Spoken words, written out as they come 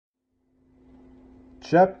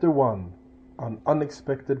Chapter 1. An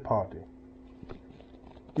Unexpected Party.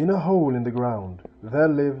 In a hole in the ground there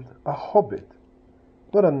lived a hobbit.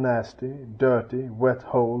 Not a nasty, dirty, wet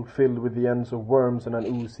hole filled with the ends of worms and an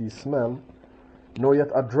oozy smell, nor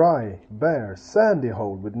yet a dry, bare, sandy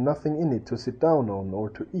hole with nothing in it to sit down on or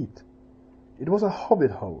to eat. It was a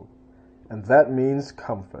hobbit hole, and that means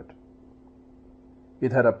comfort.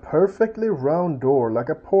 It had a perfectly round door like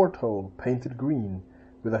a porthole, painted green,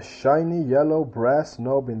 with a shiny yellow brass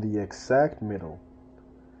knob in the exact middle.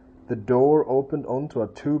 The door opened onto a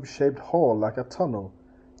tube-shaped hall like a tunnel,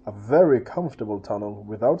 a very comfortable tunnel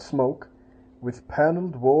without smoke, with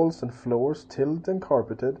paneled walls and floors tilled and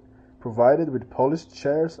carpeted, provided with polished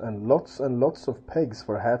chairs and lots of pegs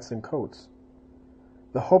for hats and coats.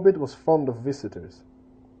 The hobbit was fond of visitors.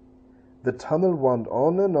 The tunnel wound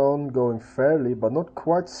on, going fairly but not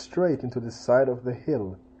quite straight into the side of the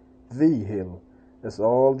hill, as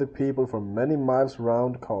all the people for many miles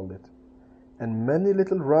round called it, and many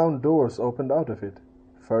little round doors opened out of it,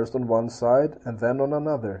 first on one side and then on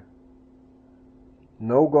another.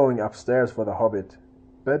 No going upstairs for the hobbit.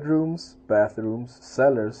 Bedrooms, bathrooms,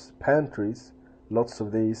 cellars, pantries, lots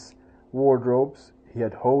of these, wardrobes, he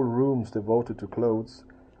had whole rooms devoted to clothes,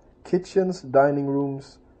 kitchens, dining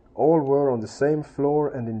rooms, all were on the same floor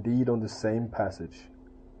and indeed on the same passage.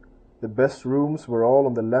 The best rooms were all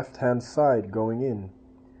on the left-hand side going in,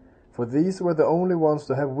 for these were the only ones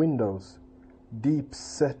to have windows,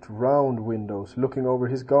 deep-set round windows looking over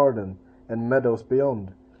his garden and meadows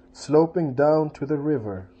beyond, sloping down to the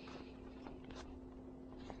river.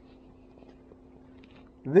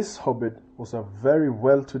 This hobbit was a very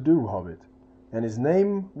well-to-do hobbit, and his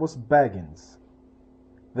name was Baggins.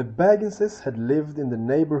 The Bagginses had lived in the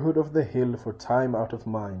neighborhood of the hill for time out of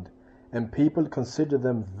mind, and people considered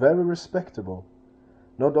them very respectable,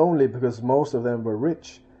 not only because most of them were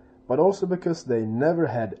rich, but also because they never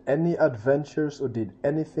had any adventures or did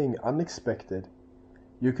anything unexpected.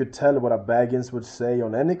 You could tell what a Baggins would say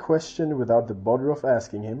on any question without the bother of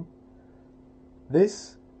asking him.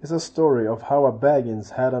 This is a story of how a Baggins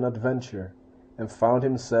had an adventure, and found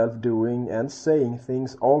himself doing and saying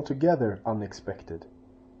things altogether unexpected.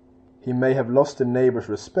 He may have lost the neighbor's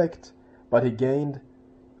respect, but he gained,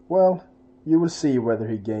 well, you will see whether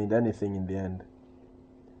he gained anything in the end.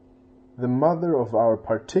 The mother of our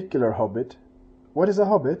particular hobbit. What is a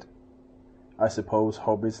hobbit? I suppose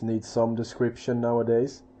hobbits need some description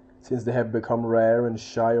nowadays, since they have become rare and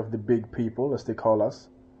shy of the big people, as they call us.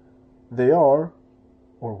 They are,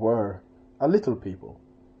 or were, a little people,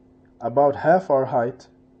 about half our height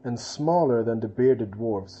and smaller than the bearded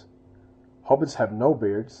dwarves. Hobbits have no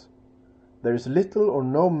beards. There is little or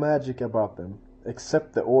no magic about them,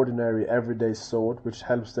 except the ordinary everyday sort which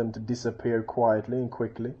helps them to disappear quietly and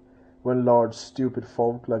quickly when large stupid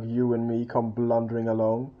folk like you and me come blundering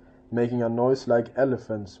along, making a noise like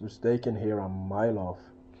elephants which they can hear a mile off.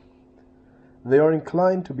 They are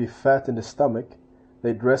inclined to be fat in the stomach,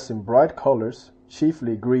 they dress in bright colors,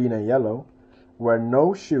 chiefly green and yellow, wear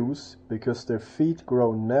no shoes because their feet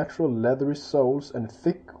grow natural leathery soles and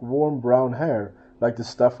thick warm brown hair like the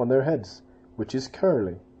stuff on their heads, which is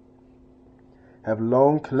curly, have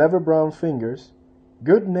long clever brown fingers,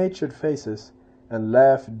 good-natured faces, and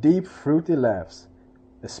laugh deep fruity laughs,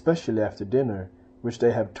 especially after dinner, which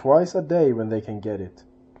they have twice a day when they can get it.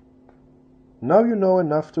 Now you know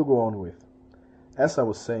enough to go on with. As I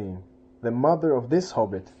was saying, the mother of this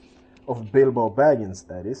hobbit, of Bilbo Baggins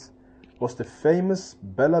that is, was the famous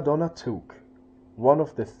Belladonna Took, one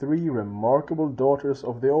of the 3 remarkable daughters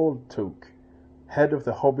of the old Took, head of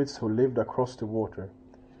the hobbits who lived across the water,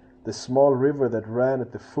 the small river that ran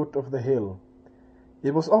at the foot of the hill.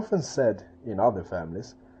 It was often said, in other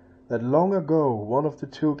families, that long ago one of the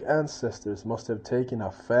Took ancestors must have taken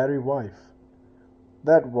a fairy wife.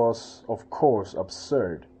 That was, of course,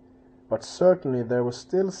 absurd, but certainly there was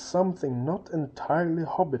still something not entirely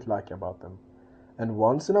hobbit-like about them, and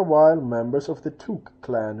once in a while members of the Took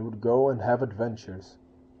clan would go and have adventures.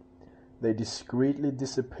 They discreetly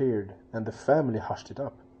disappeared, and the family hushed it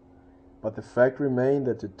up. But the fact remained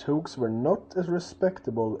that the Tooks were not as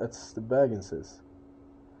respectable as the Bagginses,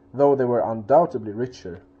 though they were undoubtedly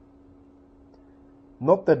richer.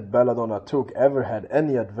 Not that Belladonna Took ever had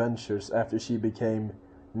any adventures after she became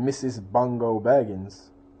Mrs. Bungo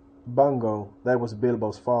Baggins. Bungo, that was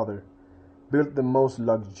Bilbo's father, built the most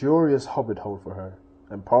luxurious hobbit hole for her,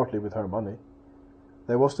 and partly with her money.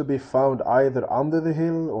 There was to be found either under the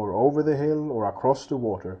hill, or over the hill, or across the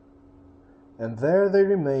water. And there they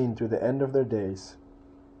remained to the end of their days.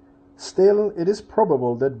 Still, it is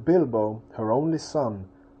probable that Bilbo, her only son,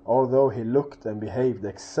 although he looked and behaved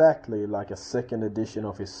exactly like a second edition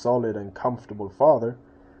of his solid and comfortable father,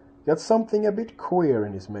 got something a bit queer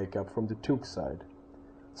in his makeup from the Took side.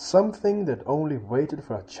 Something that only waited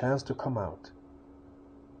for a chance to come out.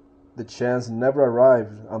 The chance never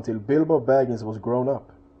arrived until Bilbo Baggins was grown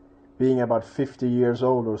up, being about 50 years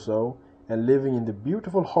old or so, and living in the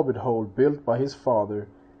beautiful hobbit hole built by his father,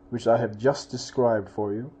 which I have just described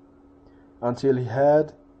for you, until he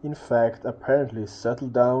had, in fact, apparently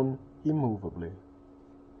settled down immovably.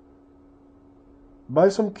 By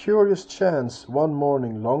some curious chance, one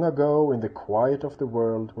morning long ago in the quiet of the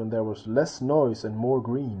world, when there was less noise and more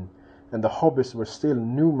green, and the hobbits were still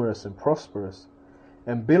numerous and prosperous,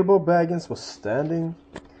 and Bilbo Baggins was standing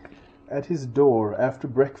at his door after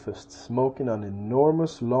breakfast, smoking an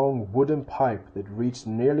enormous long wooden pipe that reached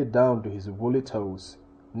nearly down to his woolly toes,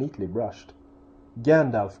 neatly brushed,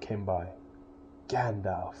 Gandalf came by.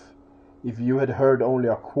 Gandalf. If you had heard only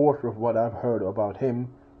a quarter of what I've heard about him,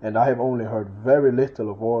 and I have only heard very little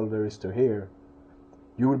of all there is to hear,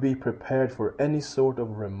 you would be prepared for any sort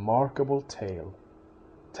of remarkable tale.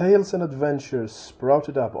 Tales and adventures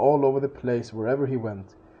sprouted up all over the place wherever he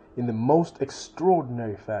went, in the most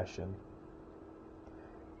extraordinary fashion.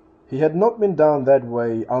 He had not been down that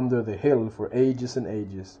way under the hill for ages and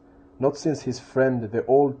ages, not since his friend the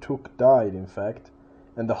old Took died, in fact,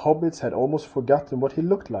 and the hobbits had almost forgotten what he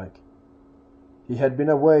looked like. He had been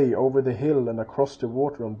away over the hill and across the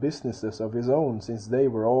water on businesses of his own since they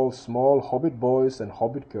were all small hobbit boys and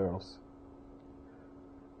hobbit girls.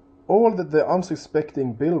 All that the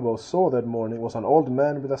unsuspecting Bilbo saw that morning was an old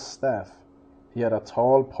man with a staff. He had a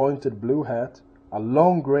tall pointed blue hat, a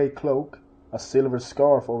long grey cloak, a silver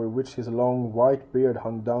scarf over which his long white beard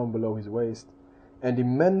hung down below his waist, and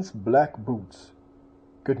immense black boots.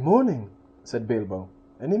 "Good morning," said Bilbo,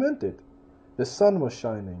 and he meant it. The sun was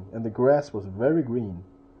shining, and the grass was very green.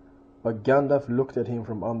 But Gandalf looked at him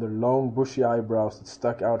from under long bushy eyebrows that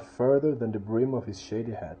stuck out further than the brim of his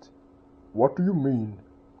shady hat. "What do you mean?"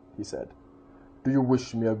 he said. "Do you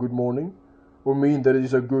wish me a good morning? Or mean that it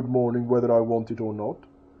is a good morning whether I want it or not?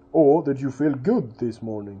 Or that you feel good this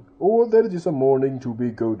morning? Or that it is a morning to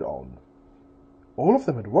be good on?" "All of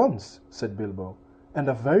them at once," said Bilbo, "and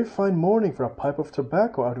a very fine morning for a pipe of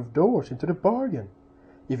tobacco out of doors into the bargain.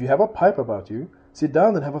 If you have a pipe about you, sit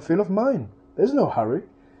down and have a fill of mine. There's no hurry.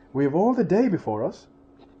 We have all the day before us."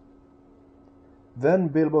 Then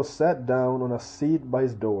Bilbo sat down on a seat by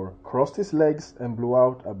his door, crossed his legs, and blew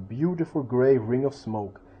out a beautiful grey ring of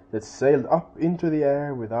smoke that sailed up into the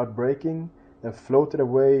air without breaking and floated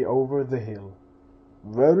away over the hill.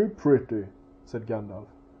 "Very pretty," said Gandalf.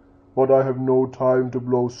 "But I have no time to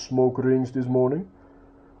blow smoke rings this morning.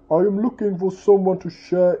 I am looking for someone to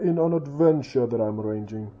share in an adventure that I am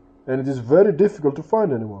arranging, and it is very difficult to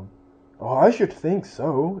find anyone." "Oh, I should think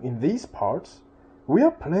so, in these parts. We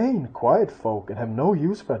are plain, quiet folk and have no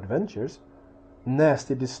use for adventures.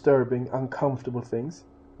 Nasty, disturbing, uncomfortable things.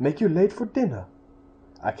 Make you late for dinner.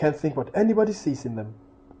 I can't think what anybody sees in them,"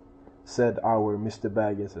 said our Mr.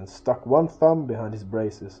 Baggins, and stuck one thumb behind his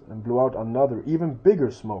braces and blew out another, even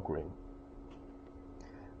bigger smoke ring.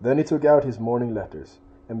 Then he took out his morning letters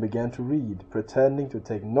and began to read, pretending to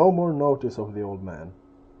take no more notice of the old man.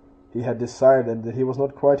 He had decided that he was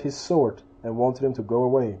not quite his sort and wanted him to go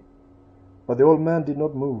away. But the old man did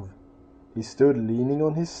not move. He stood leaning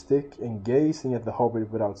on his stick and gazing at the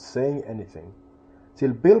hobbit without saying anything,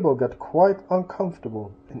 till Bilbo got quite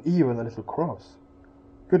uncomfortable and even a little cross.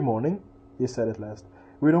 "Good morning," he said at last.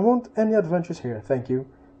 "We don't want any adventures here, thank you.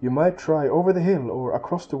 You might try over the hill or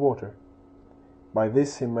across the water." By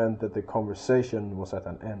this he meant that the conversation was at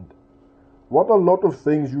an end. "What a lot of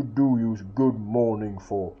things you do use good morning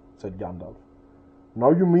for," said Gandalf. "Now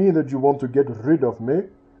you mean that you want to get rid of me,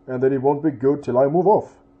 and that it won't be good till I move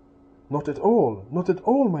off." Not at all,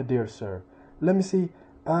 my dear sir. Let me see,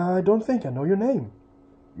 I don't think I know your name."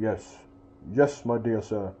 Yes, my dear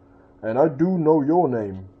sir, and I do know your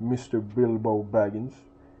name, Mr. Bilbo Baggins,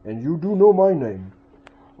 and you do know my name.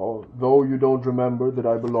 Though you don't remember that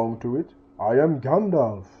I belong to it, I am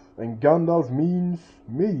Gandalf, and Gandalf means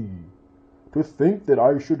me. To think that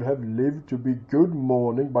I should have lived to be good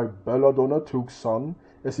morning by Belladonna Took's son,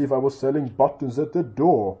 as if I was selling buttons at the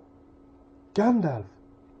door. Gandalf,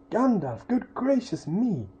 good gracious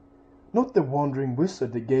me! Not the wandering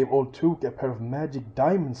wizard that gave old Took a pair of magic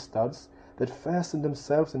diamond studs that fastened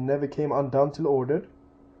themselves and never came undone till ordered?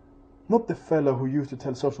 Not the fellow who used to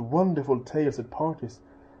tell such wonderful tales at parties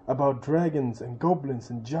about dragons and goblins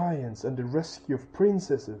and giants and the rescue of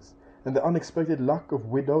princesses and the unexpected luck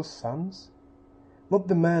of widows' sons? Not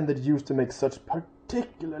the man that used to make such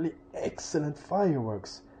particularly excellent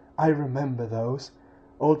fireworks? I remember those.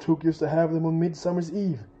 Old Took used to have them on Midsummer's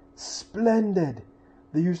Eve. Splendid!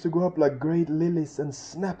 They used to go up like great lilies and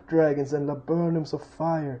snapdragons and laburnums of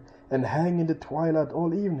fire and hang in the twilight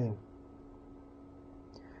all evening.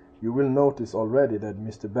 You will notice already that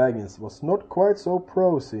Mr. Baggins was not quite so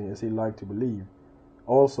prosy as he liked to believe.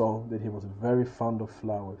 Also that he was very fond of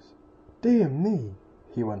flowers. Dear me,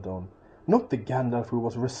 he went on, not the Gandalf who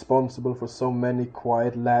was responsible for so many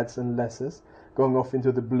quiet lads and lasses going off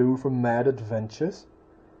into the blue for mad adventures.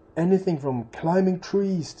 Anything from climbing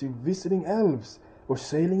trees to visiting elves or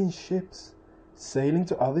sailing in ships, sailing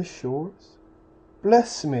to other shores.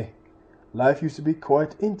 Bless me, life used to be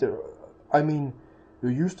quite you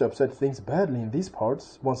used to upset things badly in these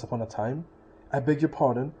parts once upon a time. I beg your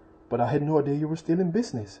pardon, but I had no idea you were still in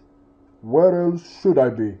business. Where else should I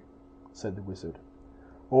be? Said the wizard.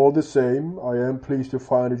 All the same, I am pleased to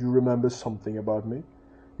find that you remember something about me.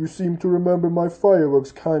 You seem to remember my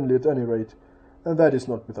fireworks kindly at any rate, and that is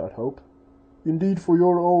not without hope. Indeed, for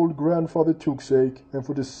your old grandfather Took's sake, and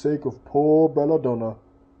for the sake of poor Belladonna,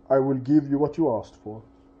 I will give you what you asked for.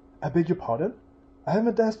 I beg your pardon? I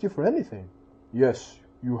haven't asked you for anything. Yes,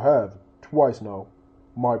 you have, twice now.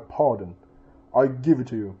 My pardon. I give it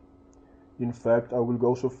to you. In fact, I will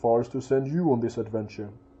go so far as to send you on this adventure.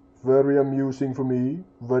 Very amusing for me,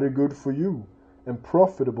 very good for you, and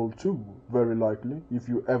profitable too, very likely, if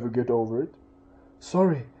you ever get over it.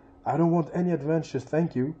 Sorry, I don't want any adventures,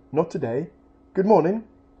 thank you. Not today. Good morning,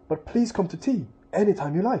 but please come to tea, any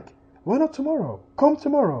time you like. Why not tomorrow? Come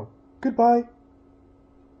tomorrow. Goodbye.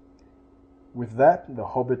 With that, the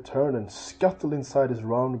hobbit turned and scuttled inside his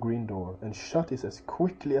round green door, and shut it as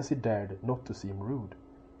quickly as he dared, not to seem rude.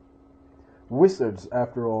 Wizards,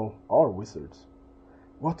 after all, are wizards.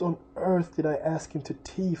 What on earth did I ask him to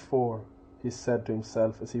tea for? He said to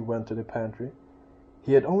himself as he went to the pantry.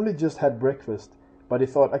 He had only just had breakfast, but he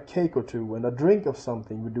thought a cake or two and a drink of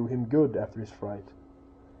something would do him good after his fright.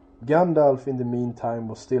 Gandalf, in the meantime,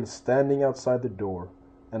 was still standing outside the door,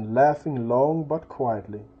 and laughing long but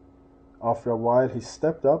quietly. After a while he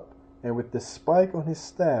stepped up, and with the spike on his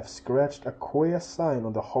staff scratched a queer sign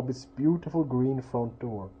on the hobbit's beautiful green front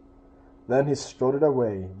door. Then he strutted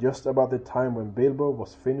away, just about the time when Bilbo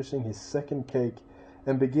was finishing his second cake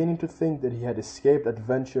and beginning to think that he had escaped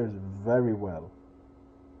adventures very well.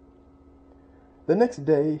 The next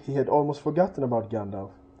day he had almost forgotten about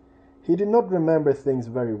Gandalf. He did not remember things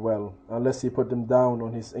very well, unless he put them down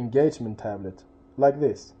on his engagement tablet, like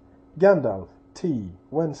this: Gandalf, tea,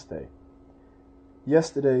 Wednesday.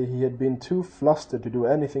 Yesterday he had been too flustered to do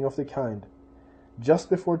anything of the kind. Just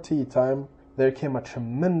before tea time there came a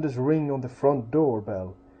tremendous ring on the front door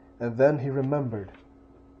bell, and then he remembered.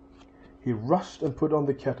 He rushed and put on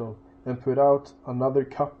the kettle, and put out another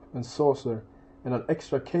cup and saucer, and an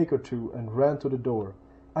extra cake or two, and ran to the door.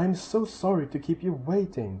 "I am so sorry to keep you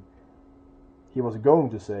waiting," he was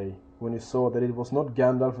going to say, when he saw that it was not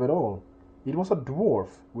Gandalf at all. It was a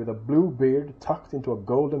dwarf with a blue beard tucked into a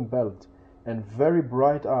golden belt, and very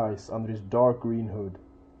bright eyes under his dark green hood.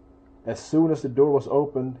 As soon as the door was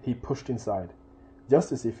opened, he pushed inside,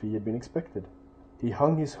 just as if he had been expected. He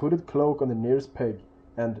hung his hooded cloak on the nearest peg,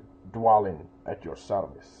 and "Dwalin, at your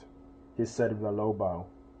service," he said with a low bow.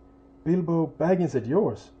 "Bilbo Baggins at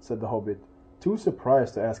yours," said the hobbit, too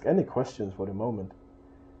surprised to ask any questions for the moment.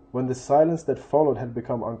 When the silence that followed had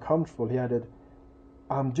become uncomfortable, he added,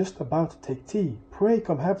 "I'm just about to take tea. Pray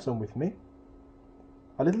come have some with me."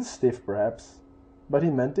 A little stiff, perhaps, but he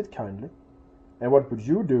meant it kindly. And what would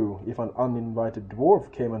you do if an uninvited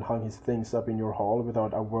dwarf came and hung his things up in your hall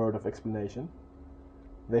without a word of explanation?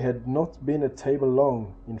 They had not been at table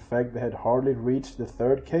long. In fact, they had hardly reached the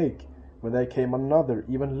third cake when there came another,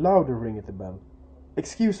 even louder ring at the bell.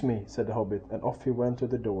 "Excuse me," said the hobbit, and off he went to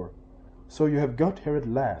the door. "So you have got here at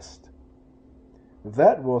last."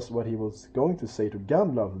 That was what he was going to say to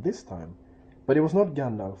Gandalf this time, but it was not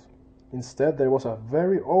Gandalf. Instead, there was a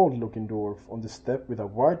very old-looking dwarf on the step with a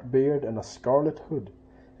white beard and a scarlet hood,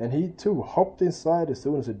 and he too hopped inside as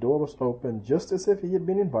soon as the door was opened, just as if he had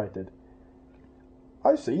been invited.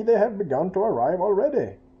 "I see they have begun to arrive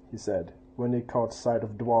already," he said, when he caught sight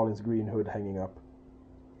of Dwalin's green hood hanging up.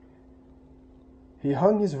 He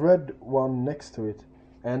hung his red one next to it,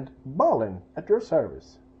 and "Balin, at your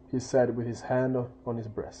service," he said with his hand on his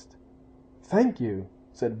breast. "Thank you,"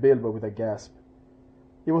 said Bilbo with a gasp.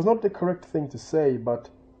 It was not the correct thing to say,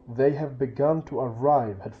 but "they have begun to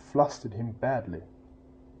arrive" had flustered him badly.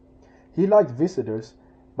 He liked visitors,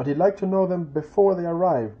 but he liked to know them before they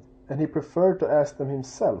arrived, and he preferred to ask them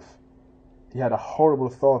himself. He had a horrible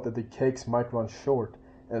thought that the cakes might run short,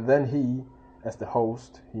 and then he, as the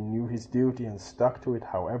host, he knew his duty and stuck to it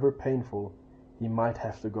however painful, he might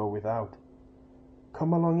have to go without.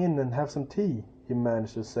 "Come along in and have some tea," he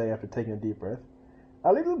managed to say after taking a deep breath.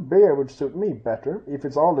 "A little beer would suit me better, if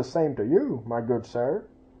it's all the same to you, my good sir,"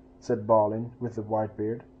 said Balin with the white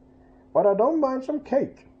beard. "But I don't mind some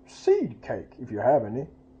cake, seed cake, if you have any."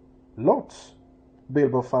 "Lots,"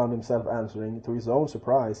 Bilbo found himself answering, to his own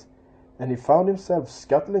surprise, and he found himself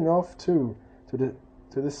scuttling off too to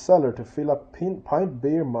the cellar to fill a pint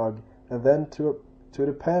beer mug, and then to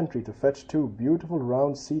the pantry to fetch 2 beautiful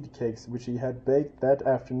round seed cakes which he had baked that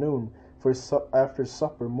afternoon for his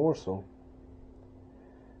after-supper morsel.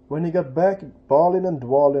 When he got back, Balin and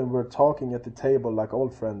Dwalin were talking at the table like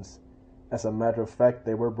old friends. As a matter of fact,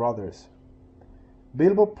 they were brothers.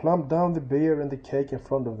 Bilbo plumped down the beer and the cake in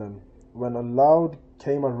front of them, when aloud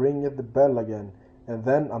came a ring at the bell again, and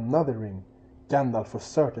then another ring. Gandalf for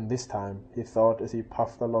certain this time, he thought as he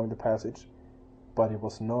puffed along the passage. But it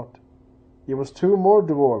was not. It was 2 more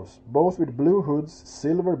dwarves, both with blue hoods,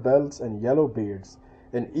 silver belts, and yellow beards,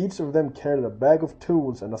 and each of them carried a bag of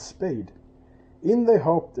tools and a spade. In they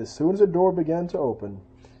hopped as soon as the door began to open.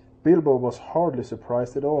 Bilbo was hardly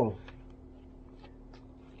surprised at all.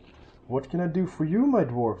 "What can I do for you, my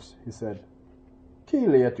dwarfs?" he said.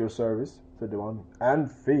 "Kili at your service," said the one. "And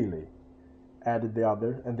Fili," added the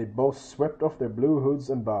other, and they both swept off their blue hoods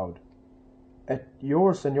and bowed. "At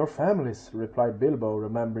yours and your families," replied Bilbo,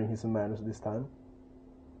 remembering his manners this time.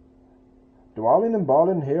 "Dwalin and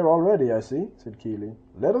Balin here already, I see," said Kili.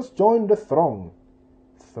 "Let us join the throng."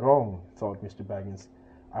 "Throng," thought Mr. Baggins.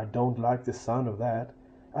 "I don't like the sound of that.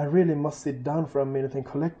 I really must sit down for a minute and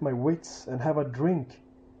collect my wits and have a drink."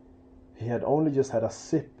 He had only just had a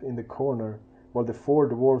sip in the corner, while the 4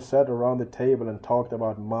 dwarfs sat around the table and talked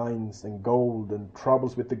about mines and gold and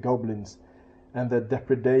troubles with the goblins and the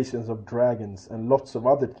depredations of dragons and lots of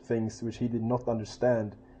other things which he did not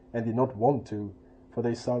understand and did not want to, for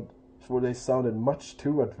they sounded much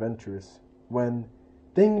too adventurous, when,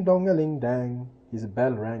 ding-dong-a-ling-dang, his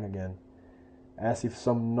bell rang again, as if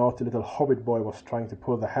some naughty little hobbit boy was trying to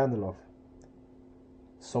pull the handle off.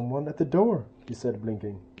 "Someone at the door," he said,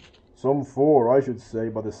 blinking. "Some 4, I should say,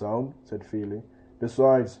 by the sound," said Fili.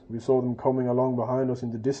 "Besides, we saw them coming along behind us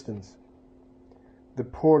in the distance." The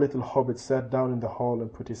poor little hobbit sat down in the hall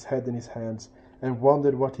and put his head in his hands and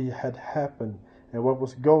wondered what had happened and what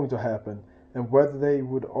was going to happen, and whether they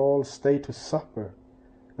would all stay to supper.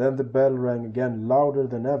 Then the bell rang again louder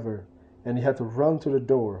than ever, and he had to run to the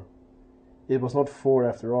door. It was not 4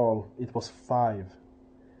 after all, it was 5.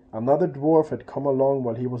 Another dwarf had come along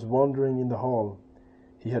while he was wandering in the hall.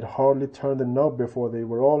 He had hardly turned the knob before they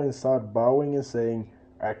were all inside, bowing and saying,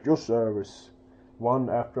 "At your service," one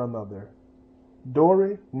after another.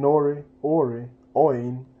 Dori, Nori, Ori,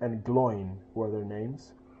 Oin, and Gloin were their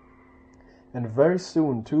names. And very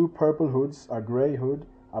soon 2 purple hoods, a grey hood,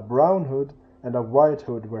 a brown hood, and a white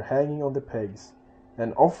hood were hanging on the pegs,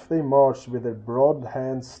 and off they marched with their broad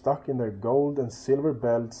hands stuck in their gold and silver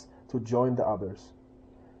belts to join the others.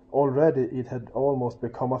 Already it had almost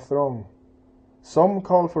become a throng. Some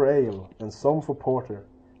called for ale, and some for porter,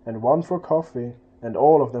 and one for coffee, and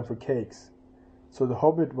all of them for cakes. So the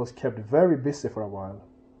hobbit was kept very busy for a while.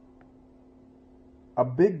 A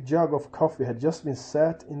big jug of coffee had just been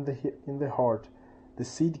set in the hearth. The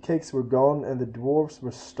seed cakes were gone, and the dwarfs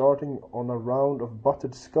were starting on a round of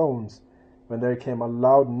buttered scones, when there came a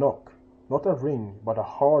loud knock, not a ring, but a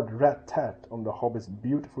hard rat-tat on the hobbit's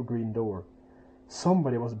beautiful green door.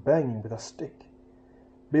 Somebody was banging with a stick.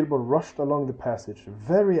 Bilbo rushed along the passage,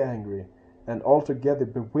 very angry, and altogether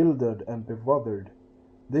bewildered and bewildered.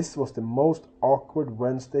 This was the most awkward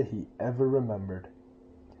Wednesday he ever remembered.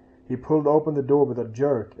 He pulled open the door with a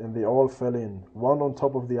jerk, and they all fell in, one on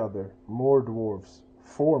top of the other. More dwarfs,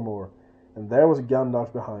 4 more, and there was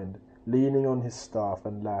Gandalf behind, leaning on his staff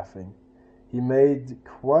and laughing. He made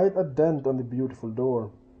quite a dent on the beautiful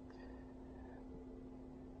door.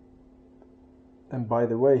 And by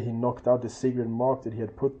the way, he knocked out the secret mark that he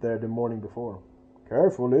had put there the morning before.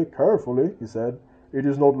 "Carefully, carefully," he said. "It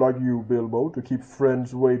is not like you, Bilbo, to keep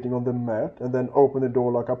friends waiting on the mat and then open the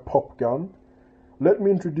door like a pop gun. Let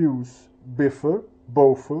me introduce Biffer,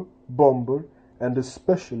 Bofer, Bomber, and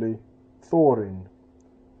especially Thorin."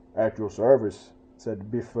 "At your service,"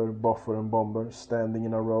 said Biffer, Boffer, and Bomber, standing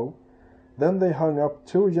in a row. Then they hung up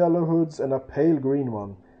 2 yellow hoods and a pale green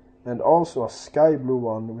one, and also a sky blue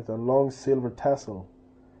one with a long silver tassel.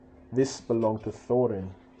 This belonged to Thorin,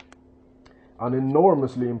 an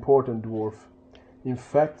enormously important dwarf. In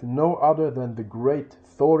fact, no other than the great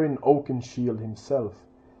Thorin Oakenshield himself,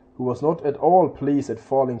 who was not at all pleased at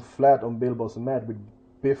falling flat on Bilbo's mat with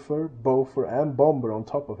Biffer, Bofer, and Bomber on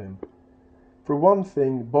top of him. For one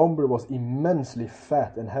thing, Bomber was immensely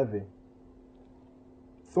fat and heavy.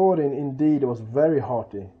 Thorin indeed was very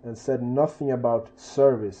hearty, and said nothing about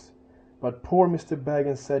service, but poor Mr.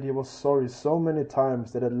 Baggins said he was sorry so many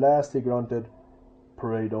times that at last he grunted,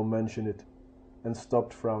 "Pray don't mention it," and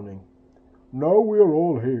stopped frowning. "Now we are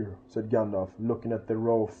all here," said Gandalf, looking at the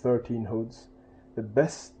row of 13 hoods, the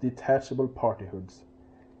best detachable party hoods,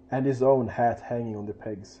 and his own hat hanging on the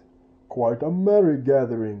pegs. "Quite a merry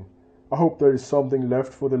gathering. I hope there is something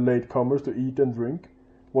left for the latecomers to eat and drink.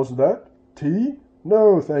 What's that? Tea?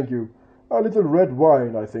 No, thank you. A little red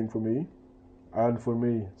wine, I think, for me." "And for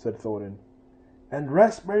me," said Thorin. "And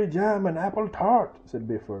raspberry jam and apple tart," said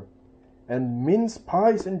Bifur. "And mince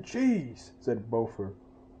pies and cheese," said Bofur.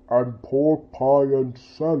 "And pork pie and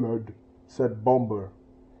salad," said Bomber.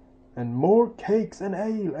 "And more cakes and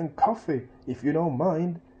ale and coffee, if you don't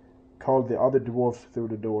mind," called the other dwarfs through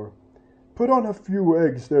the door. "Put on a few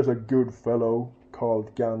eggs, there's a good fellow,"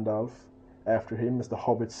 called Gandalf after him as the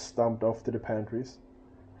hobbits stumped off to the pantries.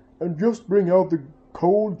 "And just bring out the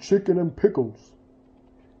cold chicken and pickles."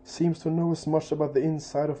 "Seems to know as much about the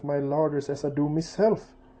inside of my larders as I do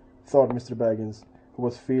myself," thought Mr. Baggins, who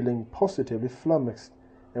was feeling positively flummoxed,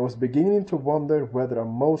 and was beginning to wonder whether a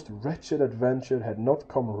most wretched adventure had not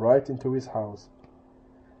come right into his house.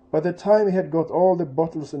 By the time he had got all the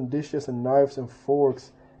bottles and dishes and knives and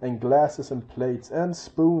forks and glasses and plates and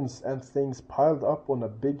spoons and things piled up on a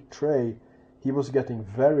big tray, he was getting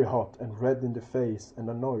very hot and red in the face and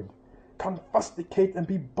annoyed. "Confusticate and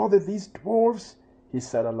be bothered, these dwarves!" he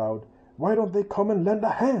said aloud. "Why don't they come and lend a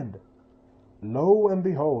hand?" Lo and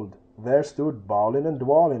behold, there stood Balin and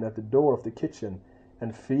Dwalin at the door of the kitchen,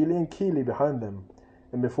 and Fili and Kili behind them,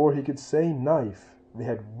 and before he could say knife, they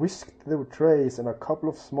had whisked the trays and a couple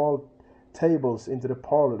of small tables into the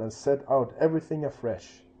parlor and set out everything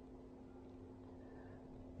afresh.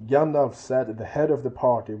 Gandalf sat at the head of the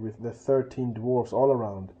party with the 13 dwarfs all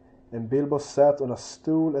around, and Bilbo sat on a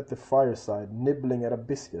stool at the fireside nibbling at a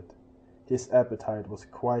biscuit. His appetite was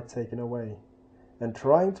quite taken away, and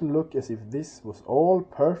trying to look as if this was all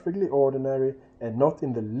perfectly ordinary and not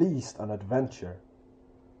in the least an adventure.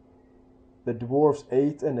 The dwarfs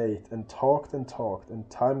ate and talked, and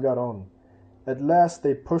time got on. At last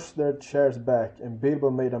they pushed their chairs back, and Bilbo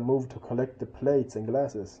made a move to collect the plates and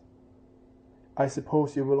glasses. "I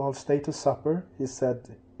suppose you will all stay to supper?" he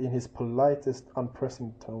said in his politest,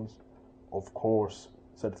 unpressing tones. "Of course,"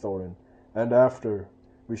 said Thorin. "And after.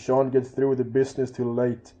 We shan't get through the business till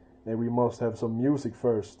late, and we must have some music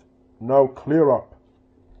first. Now clear up."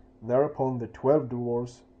 Thereupon the 12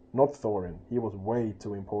 dwarfs, not Thorin, he was way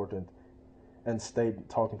too important, and stayed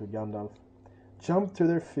talking to Gandalf, jumped to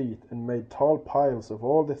their feet and made tall piles of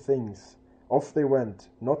all the things. Off they went,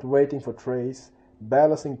 not waiting for trays,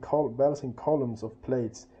 balancing columns of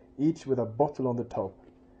plates, each with a bottle on the top,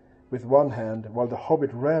 with one hand, while the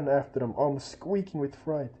hobbit ran after them, almost squeaking with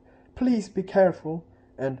fright. "Please be careful,"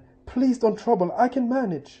 and "Please don't trouble, I can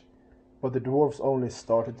manage." But the dwarfs only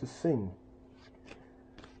started to sing.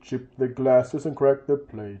 "Chip the glasses and crack the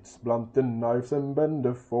plates, blunt the knives and bend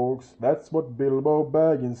the forks, that's what Bilbo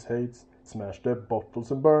Baggins hates. Smash the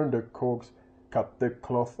bottles and burn the corks, cut the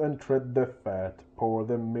cloth and tread the fat, pour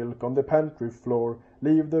the milk on the pantry floor,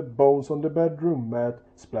 leave the bones on the bedroom mat,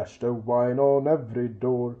 splash the wine on every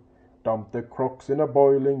door, dump the crocks in a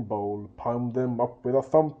boiling bowl, pound them up with a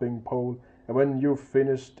thumping pole, and when you've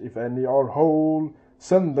finished, if any are whole,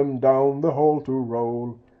 send them down the hall to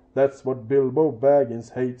roll. That's what Bilbo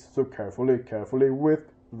Baggins hates, so carefully, carefully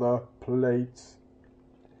with the plates."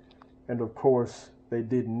 And of course they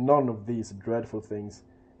did none of these dreadful things,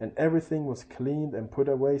 and everything was cleaned and put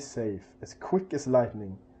away safe, as quick as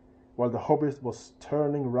lightning, while the hobbit was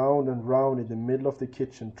turning round and round in the middle of the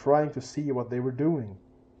kitchen, trying to see what they were doing.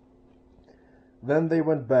 Then they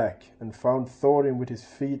went back and found Thorin with his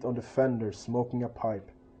feet on the fender, smoking a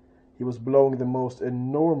pipe. He was blowing the most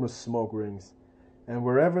enormous smoke rings, and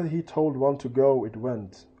wherever he told one to go it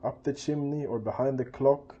went, up the chimney or behind the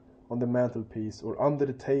clock on the mantelpiece, or under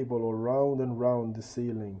the table, or round and round the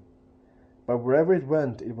ceiling. But wherever it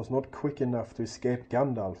went, it was not quick enough to escape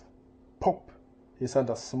Gandalf. Pop! He sent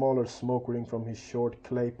a smaller smoke ring from his short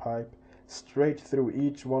clay pipe straight through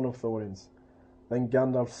each one of Thorin's. Then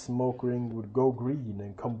Gandalf's smoke ring would go green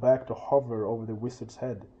and come back to hover over the wizard's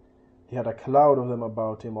head. He had a cloud of them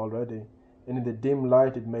about him already, and in the dim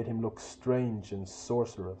light it made him look strange and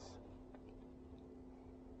sorcerous.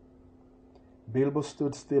 Bilbo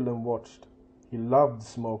stood still and watched. He loved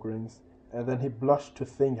smoke rings, and then he blushed to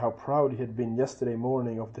think how proud he had been yesterday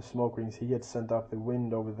morning of the smoke rings he had sent up the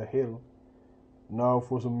wind over the hill. "Now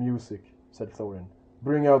for some music," said Thorin.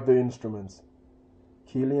 "Bring out the instruments."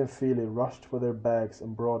 Kili and Fili rushed for their bags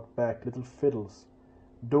and brought back little fiddles,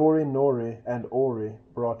 Dori, Nori, and Ori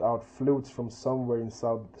brought out flutes from somewhere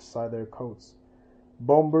inside their coats.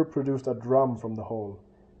 Bomber produced a drum from the hall.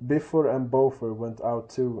 Biffer and Bofer went out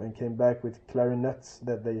too and came back with clarinets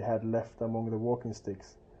that they had left among the walking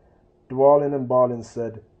sticks. Dwalin and Balin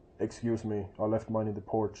said, "Excuse me, I left mine in the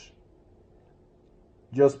porch."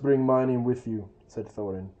 "Just bring mine in with you," said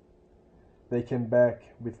Thorin. They came back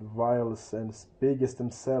with vials as big as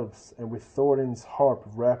themselves and with Thorin's harp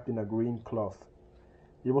wrapped in a green cloth.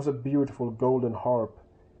 It was a beautiful golden harp,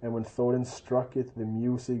 and when Thorin struck it, the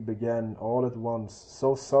music began all at once,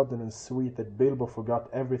 so sudden and sweet that Bilbo forgot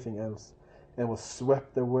everything else, and was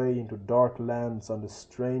swept away into dark lands under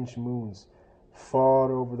strange moons,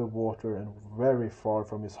 far over the water and very far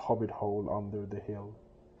from his hobbit hole under the hill.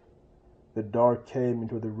 The dark came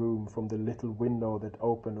into the room from the little window that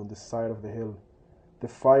opened on the side of the hill. The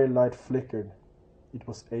firelight flickered. It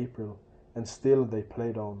was April, and still they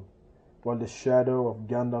played on, while the shadow of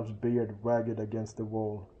Gandalf's beard wagged against the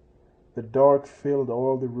wall. The dark filled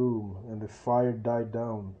all the room, and the fire died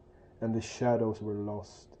down, and the shadows were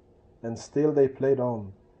lost. And still they played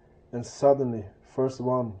on, and suddenly first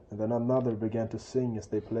one and then another began to sing as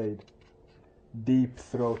they played.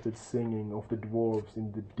 Deep-throated singing of the dwarves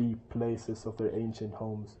in the deep places of their ancient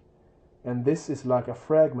homes. And this is like a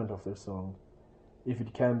fragment of their song, if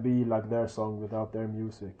it can be like their song without their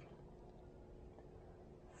music.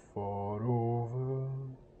 Far over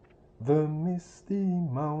the misty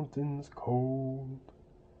mountains cold,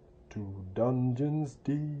 to dungeons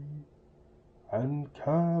deep and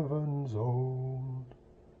caverns old,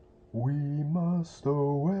 we must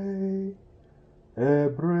away ere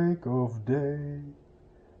break of day,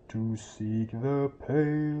 to seek the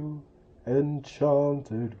pale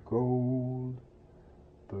enchanted gold.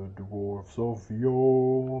 The dwarfs of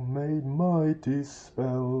yore made mighty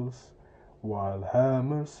spells, while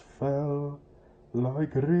hammers fell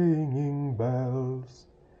like ringing bells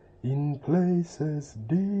in places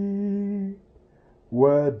deep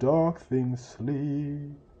where dark things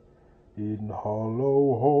sleep, in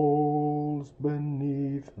hollow halls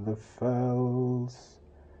beneath the fells.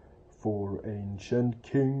 For ancient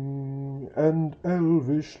king and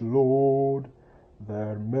elvish lord,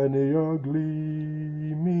 there many a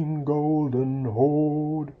gleaming golden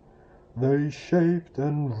hoard they shaped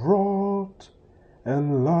and wrought,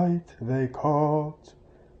 and light they caught,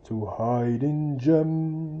 to hide in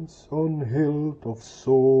gems on hilt of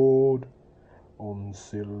sword. On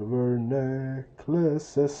silver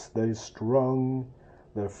necklaces they strung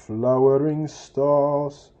their flowering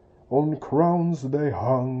stars, on crowns they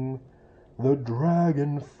hung the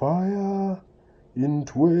dragon fire. In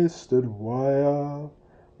twisted wire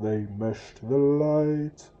they meshed the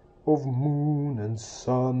light of moon and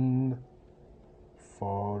sun.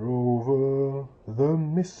 Far over the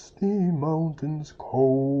misty mountains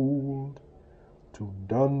cold, to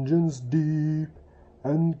dungeons deep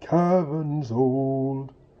and caverns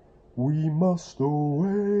old, we must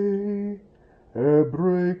away ere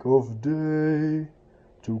break of day,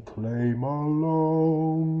 to claim our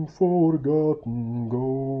long forgotten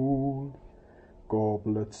gold.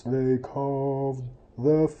 Goblets they carved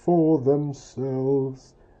there for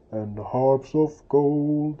themselves, and harps of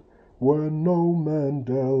gold where no man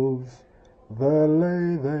delves. There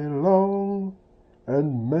lay they long,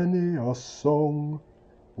 and many a song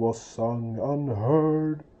was sung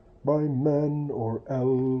unheard by men or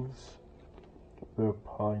elves. The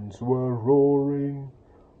pines were roaring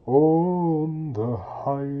on the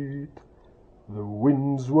height, the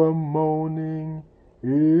winds were moaning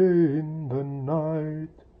in the night.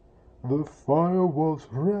 The fire was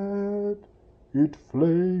red, it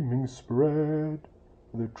flaming spread,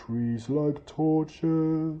 the trees like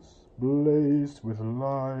torches blazed with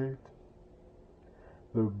light.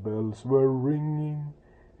 The bells were ringing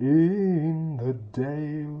in the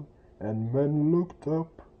dale, and men looked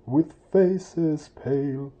up with faces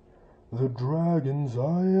pale. The dragon's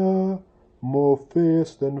ire, more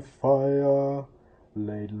fierce than fire,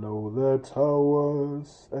 laid low their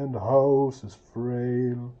towers and houses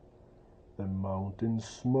frail. The mountains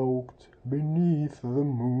smoked beneath the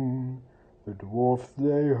moon, the dwarfs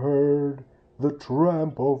they heard the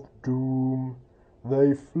tramp of doom.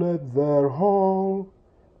 They fled their hall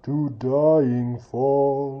to dying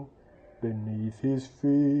fall, beneath his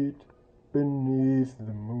feet, beneath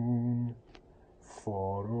the moon.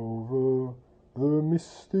 Far over the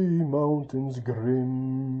misty mountains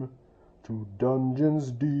grim, to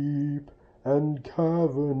dungeons deep and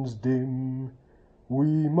caverns dim,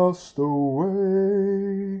 we must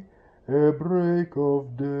away ere break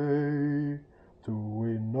of day, to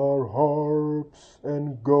win our harps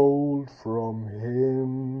and gold from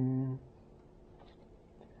him.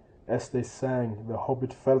 as they sang, the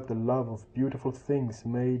hobbit felt the love of beautiful things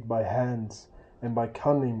made by hands, and by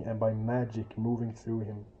cunning and by magic moving through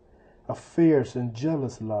him. A fierce and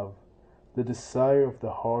jealous love, the desire of the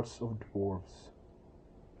hearts of dwarves.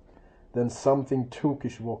 Then something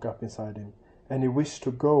tookish woke up inside him, and he wished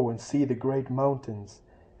to go and see the great mountains,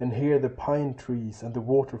 and hear the pine trees and the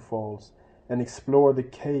waterfalls, and explore the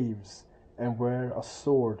caves, and wear a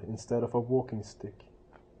sword instead of a walking stick.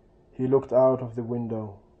 He looked out of the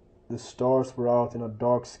window. The stars were out in a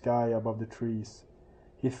dark sky above the trees.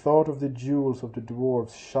 He thought of the jewels of the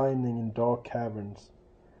dwarves shining in dark caverns.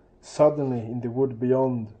 Suddenly, in the wood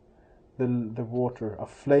beyond the water, a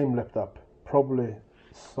flame leapt up, probably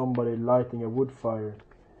somebody lighting a wood fire,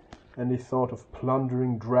 and he thought of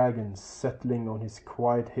plundering dragons settling on his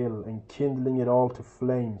quiet hill and kindling it all to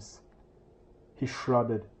flames. He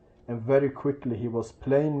shuddered, and very quickly he was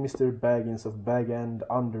plain Mr. Baggins of Bag End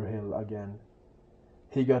Underhill again.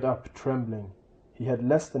 He got up trembling. He had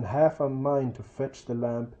less than half a mind to fetch the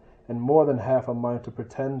lamp, and more than half a mind to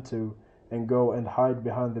pretend to, and go and hide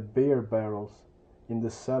behind the beer barrels in the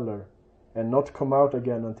cellar, and not come out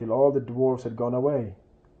again until all the dwarfs had gone away.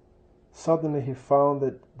 Suddenly he found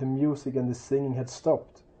that the music and the singing had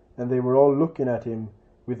stopped, and they were all looking at him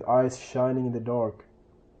with eyes shining in the dark.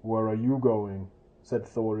 "Where are you going?" said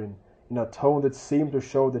Thorin, in a tone that seemed to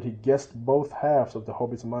show that he guessed both halves of the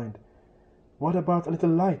hobbit's mind. "What about a little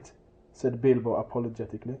light?" said Bilbo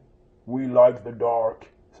apologetically. "We like the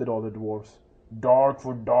dark," said all the dwarfs. "Dark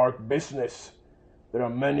for dark business. There are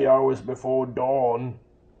many hours before dawn."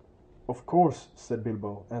 "Of course," said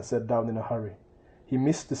Bilbo, and sat down in a hurry. He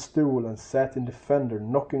missed the stool and sat in the fender,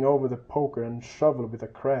 knocking over the poker and shovel with a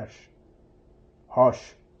crash.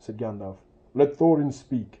 "Hush," said Gandalf. "Let Thorin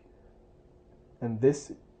speak." And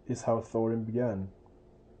this is how Thorin began.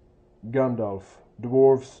 "Gandalf,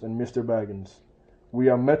 dwarfs, and Mr. Baggins, we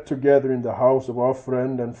are met together in the house of our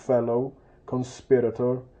friend and fellow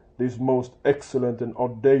conspirator, this most excellent and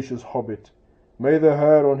audacious hobbit. May the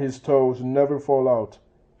hair on his toes never fall out.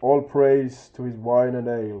 All praise to his wine and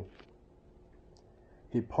ale."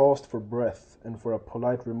 He paused for breath and for a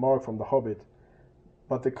polite remark from the hobbit,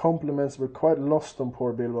 but the compliments were quite lost on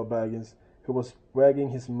poor Bilbo Baggins, who was wagging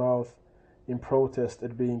his mouth in protest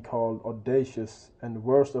at being called audacious, and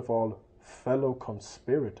worst of all, fellow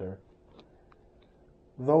conspirator.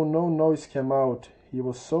 Though no noise came out, he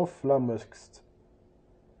was so flummoxed.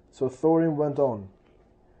 So Thorin went on.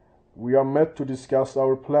 "We are met to discuss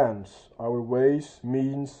our plans, our ways,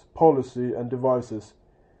 means, policy, and devices.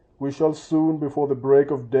 We shall soon, before the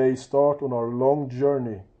break of day, start on our long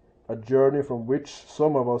journey, a journey from which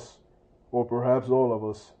some of us, or perhaps all of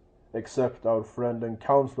us, except our friend and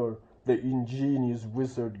counselor, the ingenious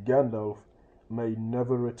wizard Gandalf, may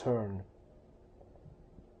never return.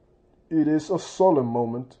 It is a solemn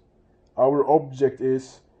moment. Our object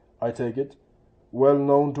is, I take it, well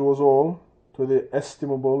known to us all, to the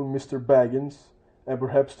estimable Mr. Baggins, and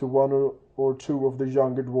perhaps to one or two of the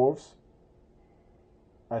younger dwarfs.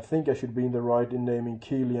 I think I should be in the right in naming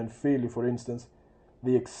Keely and Feely, for instance.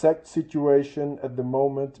 The exact situation at the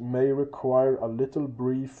moment may require a little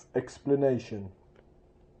brief explanation."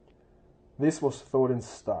 This was Thorin's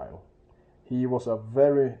style. He was a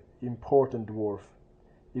very important dwarf.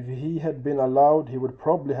 If he had been allowed, he would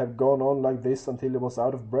probably have gone on like this until he was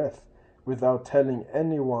out of breath, without telling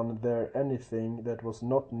anyone there anything that was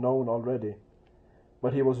not known already.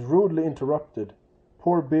 But he was rudely interrupted.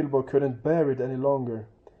 Poor Bilbo couldn't bear it any longer.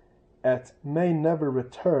 At "may never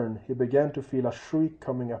return," he began to feel a shriek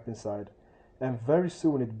coming up inside, and very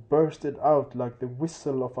soon it bursted out like the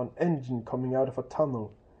whistle of an engine coming out of a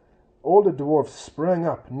tunnel. All the dwarfs sprang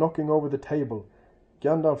up, knocking over the table.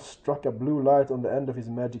 Gandalf struck a blue light on the end of his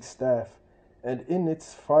magic staff, and in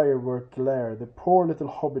its firework glare the poor little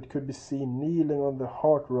hobbit could be seen kneeling on the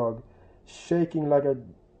hearthrug, shaking like a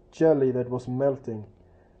jelly that was melting.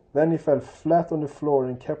 Then he fell flat on the floor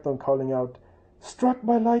and kept on calling out, "Struck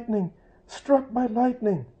by lightning! Struck by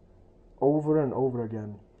lightning!" over and over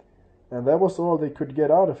again. And that was all they could get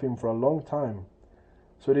out of him for a long time.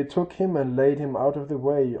 So they took him and laid him out of the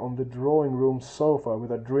way on the drawing-room sofa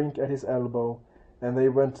with a drink at his elbow, and they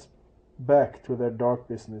went back to their dark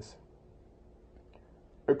business.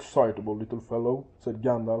 "Excitable little fellow," said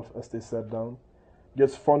Gandalf as they sat down.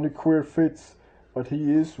 "Gets funny queer fits, but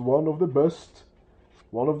he is one of the best.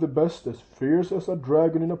 One of the best, as fierce as a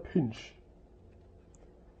dragon in a pinch."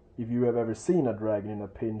 If you have ever seen a dragon in a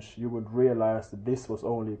pinch, you would realize that this was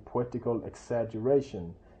only poetical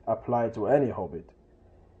exaggeration applied to any hobbit.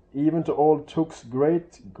 Even to old Took's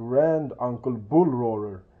great-grand-uncle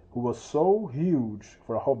Bullroarer, who was so huge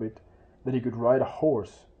for a hobbit that he could ride a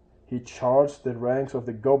horse. He charged the ranks of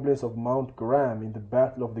the goblins of Mount Graham in the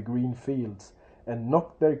Battle of the Green Fields, and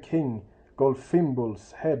knocked their king,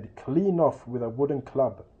 Golfimbul's head clean off with a wooden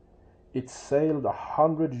club. It sailed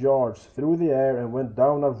 100 yards through the air and went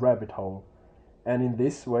down a rabbit hole, and in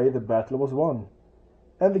this way the battle was won,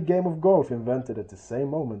 and the game of golf invented at the same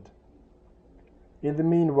moment. In the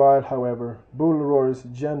meanwhile, however, Bullroar's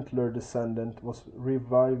gentler descendant was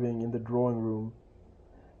reviving in the drawing room.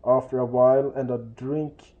 After a while and a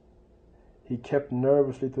drink, he crept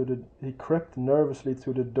nervously to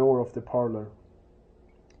the door of the parlour.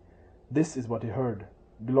 This is what he heard,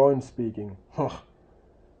 Gloin speaking,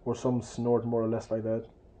 or some snort more or less like that.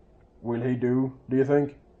 Will he do you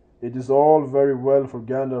think? It is all very well for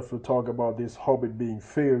Gandalf to talk about this hobbit being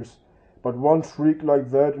fierce, but one shriek like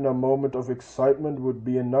that in a moment of excitement would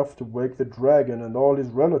be enough to wake the dragon and all his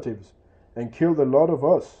relatives, and kill the lot of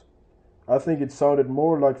us. I think it sounded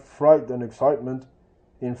more like fright than excitement.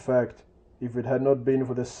 In fact, if it had not been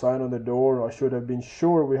for the sign on the door, I should have been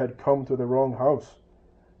sure we had come to the wrong house.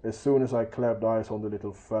 As soon as I clapped eyes on the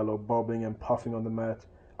little fellow bobbing and puffing on the mat,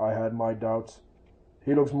 I had my doubts.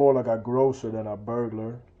 He looks more like a grocer than a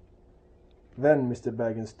burglar. Then Mr.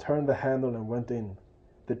 Baggins turned the handle and went in.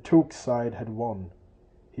 The Took side had won.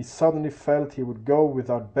 He suddenly felt he would go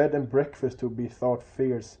without bed and breakfast to be thought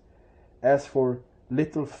fierce. As for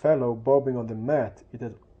little fellow bobbing on the mat, it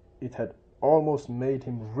had almost made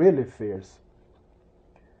him really fierce.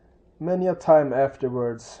 Many a time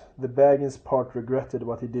afterwards, the Baggins part regretted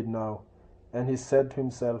what he did now, and he said to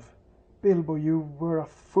himself, "Bilbo, you were a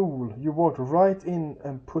fool. You walked right in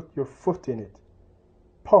and put your foot in it."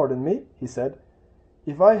 "Pardon me," he said.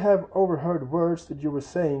 "If I have overheard words that you were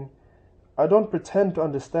saying, I don't pretend to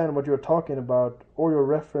understand what you are talking about or your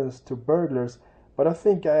reference to burglars, but I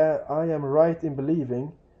think I am right in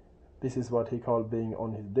believing," this is what he called being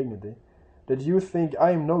on his dignity, "that you think I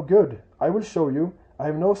am no good. I will show you. I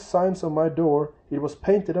have no signs on my door. It was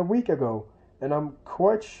painted a week ago, and I'm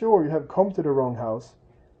quite sure you have come to the wrong house.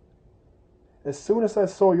 As soon as I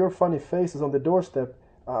saw your funny faces on the doorstep,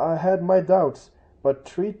 I had my doubts, but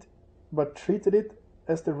treated it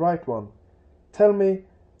as the right one. Tell me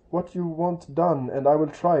what you want done, and I will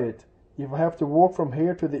try it. If I have to walk from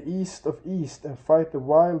here to the east of East and fight the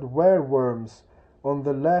wild wereworms on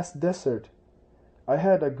the last desert. I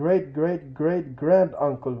had a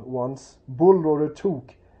great-great-great-grand-uncle once, Bullroar the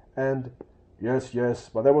Took, and—" Yes,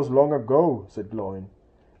 but that was long ago," said Gloin.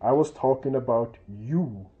 "I was talking about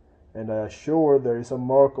you, and I assure there is a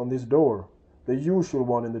mark on this door, the usual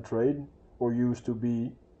one in the trade, or used to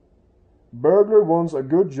be. Burglar wants a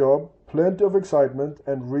good job, plenty of excitement,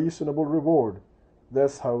 and reasonable reward.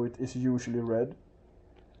 That's how it is usually read.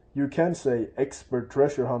 You can say expert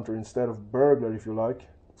treasure hunter instead of burglar if you like.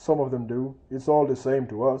 Some of them do. It's all the same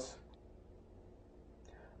to us.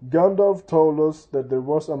 Gandalf told us that there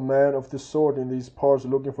was a man of the sort in these parts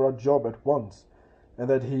looking for a job at once, and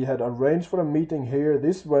that he had arranged for a meeting here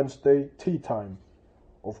this Wednesday, tea time."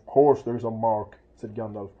 "Of course there is a mark," said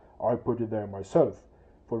Gandalf. "I put it there myself,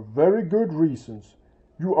 for very good reasons.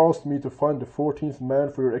 You asked me to find the 14th man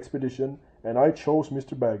for your expedition, and I chose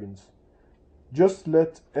Mr. Baggins. Just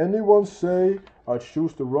let anyone say I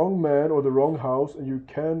choose the wrong man or the wrong house, and you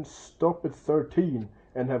can stop at 13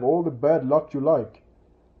 and have all the bad luck you like,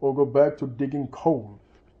 or go back to digging coal."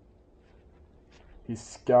 He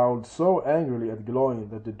scowled so angrily at Gloin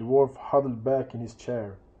that the dwarf huddled back in his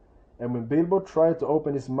chair, and when Bilbo tried to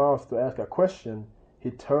open his mouth to ask a question,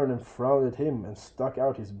 he turned and frowned at him and stuck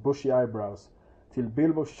out his bushy eyebrows, till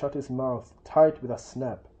Bilbo shut his mouth tight with a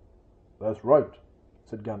snap. "That's right,"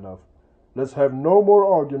 said Gandalf. "Let's have no more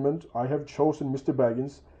argument. I have chosen Mr.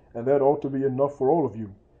 Baggins, and that ought to be enough for all of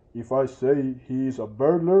you. If I say he is a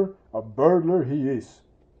burglar he is,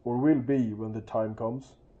 or will be when the time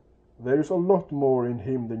comes. There is a lot more in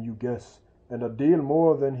him than you guess, and a deal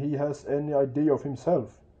more than he has any idea of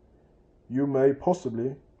himself. You may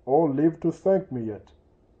possibly all live to thank me yet.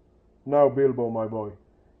 Now, Bilbo, my boy,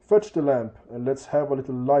 fetch the lamp, and let's have a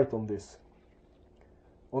little light on this."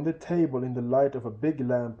 On the table, in the light of a big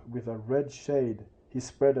lamp with a red shade, he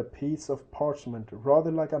spread a piece of parchment rather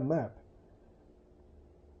like a map.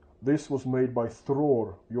 "This was made by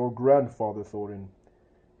Thror, your grandfather, Thorin,"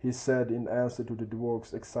 he said in answer to the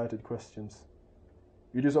dwarf's excited questions.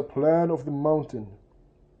 "It is a plan of the mountain."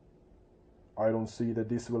 "I don't see that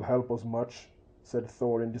this will help us much," said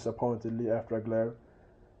Thorin disappointedly after a glare.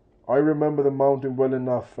 "I remember the mountain well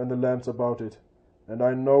enough, and the lands about it, and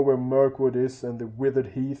I know where Mirkwood is and the withered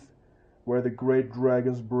heath, where the great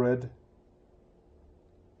dragons bred."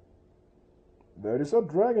 "There is a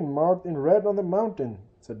dragon marked in red on the mountain,"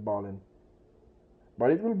 said Balin. But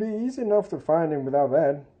it will be easy enough to find him without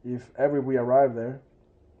that, if ever we arrive there."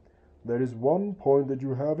 "There is one point that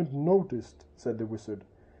you haven't noticed," said the wizard,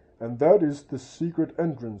 "and that is the secret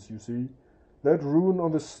entrance, you see. That rune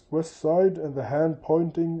on the west side and the hand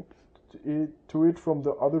pointing to it from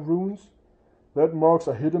the other runes, that marks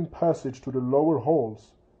a hidden passage to the lower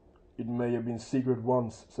halls." "It may have been secret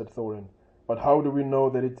once," said Thorin, "but how do we know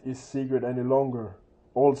that it is secret any longer?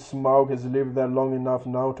 Old Smaug has lived there long enough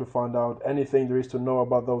now to find out anything there is to know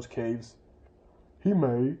about those caves." "He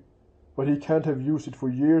may, but he can't have used it for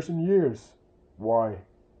years and years." "Why?"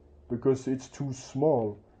 "Because it's too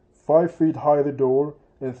small. 5 feet high the door,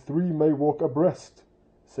 and 3 may walk abreast,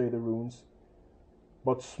 say the runes.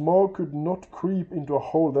 But Smaug could not creep into a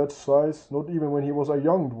hole that size, not even when he was a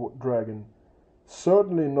young dragon.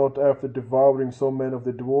 Certainly not after devouring so many of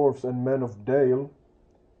the dwarfs and men of Dale."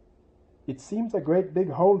 "It seems a great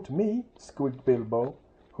big hole to me," squeaked Bilbo,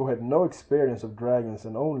 who had no experience of dragons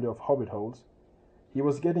and only of hobbit holes. He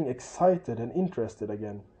was getting excited and interested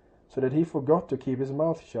again, so that he forgot to keep his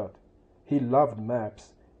mouth shut. He loved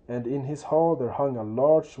maps, and in his hall there hung a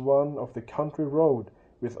large one of the country road,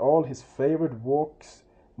 with all his favorite walks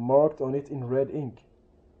marked on it in red ink.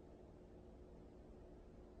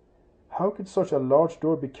 "How could such a large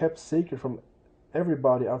door be kept secret from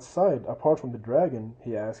everybody outside, apart from the dragon?"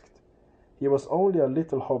 he asked. He was only a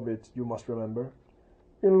little hobbit, you must remember.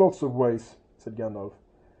 "In lots of ways," said Gandalf.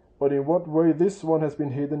 "But in what way this one has been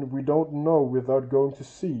hidden we don't know without going to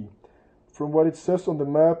see. From what it says on the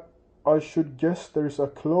map, I should guess there is a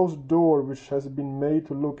closed door which has been made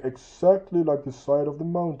to look exactly like the side of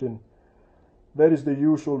the mountain. That is the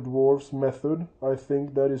usual dwarf's method. I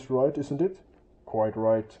think that is right, isn't it?" "Quite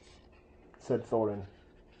right," said Thorin.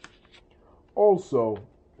 "Also,"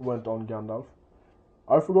 went on Gandalf,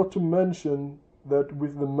 "I forgot to mention that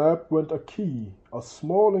with the map went a key, a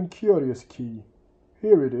small and curious key.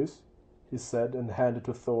 Here it is," he said, and handed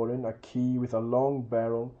to Thorin a key with a long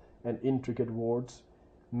barrel and intricate wards,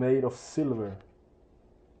 made of silver.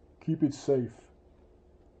 "Keep it safe."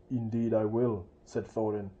 "Indeed I will," said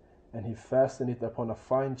Thorin, and he fastened it upon a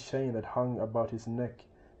fine chain that hung about his neck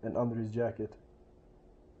and under his jacket.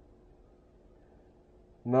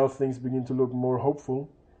 Now things begin to look more hopeful.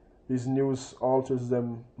 This news alters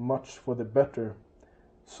them much for the better.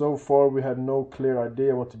 So far we had no clear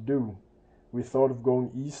idea what to do. We thought of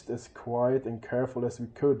going east as quiet and careful as we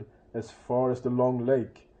could, as far as the Long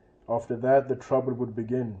Lake. After that the trouble would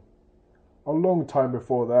begin. "A long time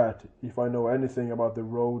before that, if I know anything about the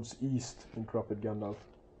roads east," interrupted Gandalf.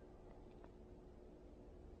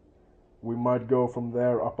 "We might go from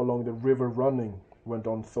there up along the river running," went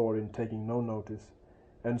on Thorin, taking no notice,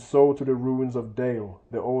 "and so to the ruins of Dale,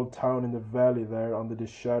 the old town in the valley there under the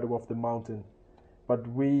shadow of the mountain. But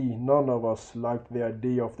we, none of us, liked the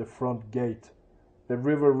idea of the front gate. The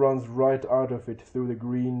river runs right out of it through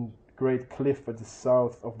the great cliff at the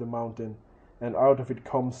south of the mountain, and out of it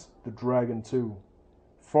comes the dragon too.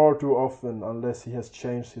 Far too often, unless he has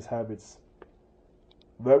changed his habits."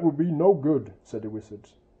 "That would be no good," said the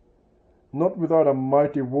wizards. "Not without a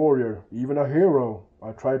mighty warrior, even a hero.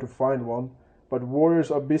 I tried to find one, but warriors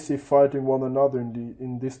are busy fighting one another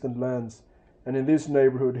in distant lands, and in this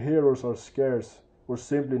neighborhood heroes are scarce, or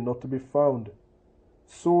simply not to be found.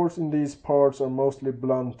 Swords in these parts are mostly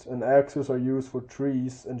blunt, and axes are used for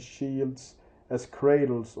trees, and shields as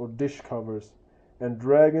cradles or dish covers, and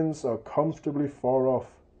dragons are comfortably far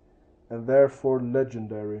off, and therefore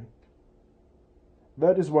legendary.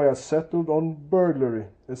 That is why I settled on burglary,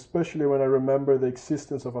 especially when I remember the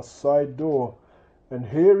existence of a side door. And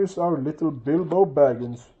here is our little Bilbo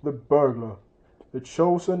Baggins, the burglar, the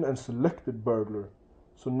chosen and selected burglar.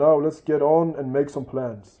 So now let's get on and make some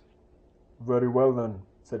plans." "Very well then,"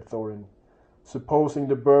 said Thorin. "Supposing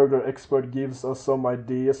the burglar expert gives us some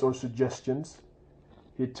ideas or suggestions?"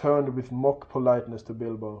 He turned with mock politeness to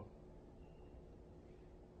Bilbo.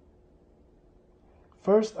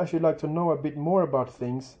 "First I should like to know a bit more about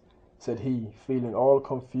things," said he, feeling all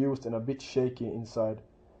confused and a bit shaky inside,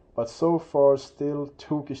 but so far still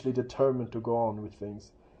tookishly determined to go on with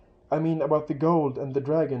things. "I mean about the gold and the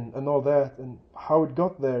dragon and all that, and how it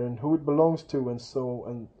got there and who it belongs to, and so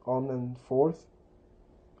and on and forth."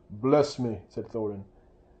 "Bless me," said Thorin.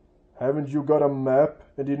 "Haven't you got a map,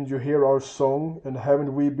 and didn't you hear our song, and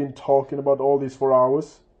haven't we been talking about all this for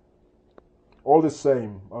hours? All the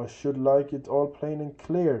same, I should like it all plain and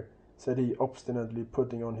clear," said he, obstinately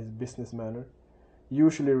putting on his business manner,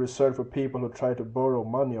 usually reserved for people who try to borrow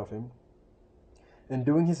money of him, and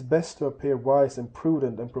doing his best to appear wise and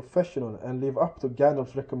prudent and professional and live up to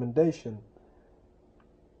Gandalf's recommendation.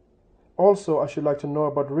 "Also, I should like to know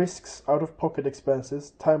about risks, out-of-pocket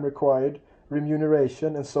expenses, time required,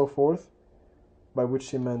 remuneration, and so forth, by which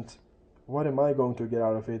she meant, what am I going to get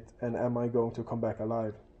out of it, and am I going to come back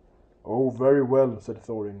alive? Oh, very well, said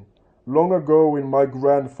Thorin. Long ago, in my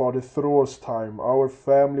grandfather Thror's time, our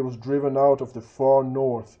family was driven out of the far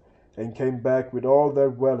north, and came back with all their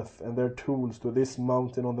wealth and their tools to this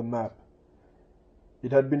mountain on the map.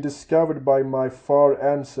 It had been discovered by my far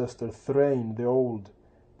ancestor Thrain the Old,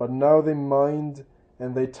 but now they mined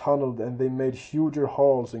and they tunneled and they made huger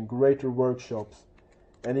halls and greater workshops,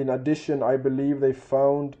 and in addition I believe they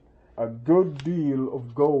found a good deal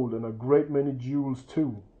of gold and a great many jewels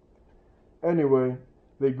too. Anyway,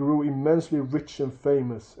 they grew immensely rich and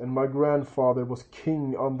famous, and my grandfather was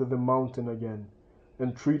king under the mountain again,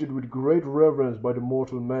 and treated with great reverence by the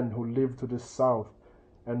mortal men who lived to the south,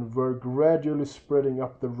 and were gradually spreading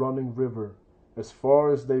up the running river, as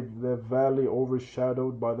far as the valley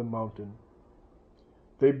overshadowed by the mountain.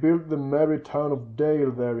 They built the merry town of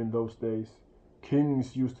Dale there in those days.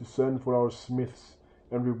 Kings used to send for our smiths,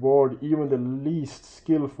 and reward even the least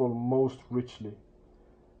skilful most richly.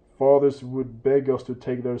 Fathers would beg us to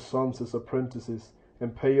take their sons as apprentices,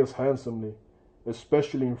 and pay us handsomely,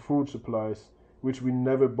 especially in food supplies, which we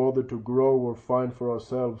never bothered to grow or find for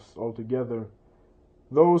ourselves altogether.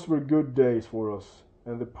 Those were good days for us,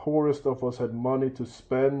 and the poorest of us had money to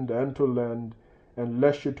spend and to lend, and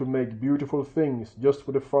leisure to make beautiful things just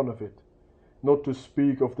for the fun of it, not to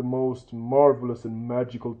speak of the most marvelous and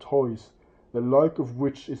magical toys, the like of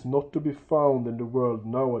which is not to be found in the world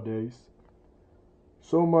nowadays.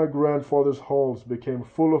 So my grandfather's halls became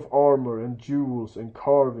full of armor and jewels and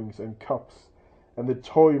carvings and cups, and the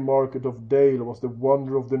toy market of Dale was the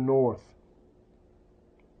wonder of the north.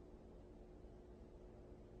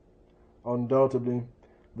 Undoubtedly,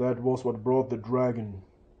 that was what brought the dragon.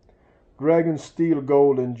 Dragons steal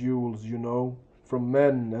gold and jewels, you know, from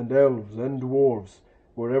men and elves and dwarves,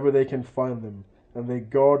 wherever they can find them, and they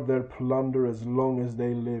guard their plunder as long as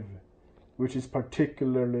they live, which is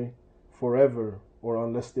particularly forever, or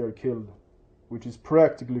unless they are killed, which is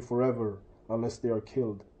practically forever, unless they are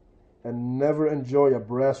killed, and never enjoy a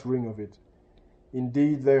brass ring of it.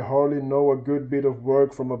 Indeed, they hardly know a good bit of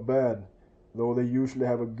work from a bad, though they usually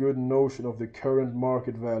have a good notion of the current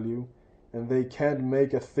market value, and they can't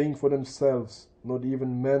make a thing for themselves, not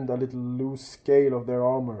even mend a little loose scale of their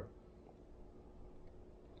armor.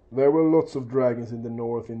 There were lots of dragons in the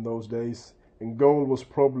north in those days, and gold was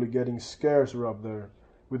probably getting scarcer up there,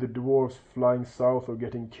 with the dwarfs flying south or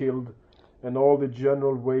getting killed, and all the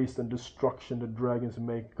general waste and destruction the dragons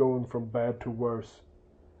make going from bad to worse.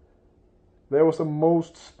 There was a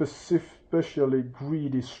most especially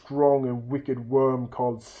greedy, strong and wicked worm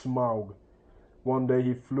called Smaug. One day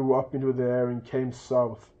he flew up into the air and came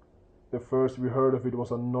south. The first we heard of it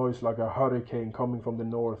was a noise like a hurricane coming from the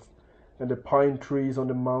north, and the pine trees on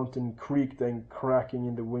the mountain creaked and cracking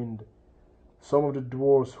in the wind. Some of the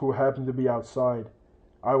dwarfs who happened to be outside,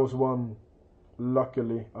 I was one,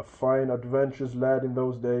 luckily, a fine adventurous lad in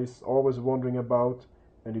those days, always wandering about,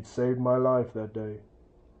 and it saved my life that day.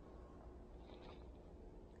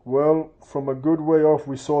 Well, from a good way off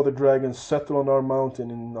we saw the dragon settle on our mountain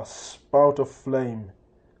in a spout of flame.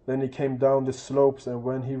 Then he came down the slopes, and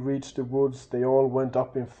when he reached the woods they all went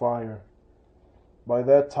up in fire. By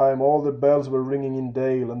that time all the bells were ringing in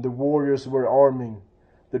Dale, and the warriors were arming.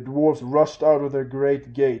 The dwarfs rushed out of their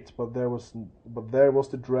great gate, but there was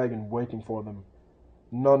the dragon waiting for them.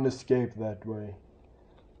 None escaped that way.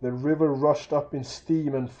 The river rushed up in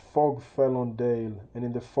steam, and fog fell on Dale, and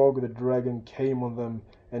in the fog the dragon came on them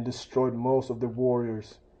and destroyed most of the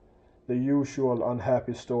warriors. The usual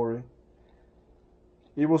unhappy story.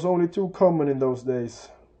 It was only too common in those days.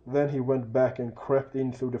 Then he went back and crept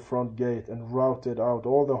in through the front gate and routed out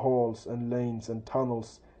all the halls and lanes and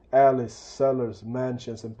tunnels, alleys, cellars,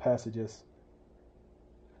 mansions and passages.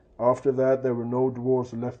 After that there were no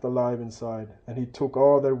dwarfs left alive inside, and he took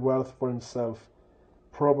all their wealth for himself.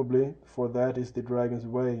 Probably, for that is the dragon's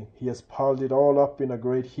way, he has piled it all up in a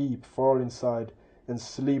great heap far inside, and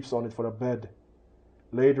sleeps on it for a bed.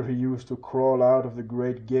 Later he used to crawl out of the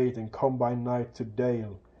great gate and come by night to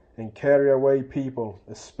Dale, and carry away people,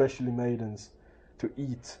 especially maidens, to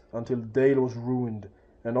eat until Dale was ruined,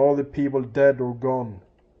 and all the people dead or gone.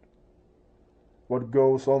 What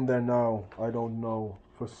goes on there now, I don't know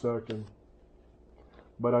for certain,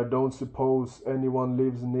 but I don't suppose anyone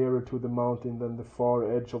lives nearer to the mountain than the far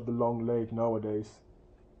edge of the long lake nowadays.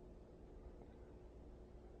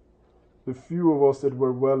 The few of us that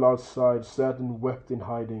were well outside sat and wept in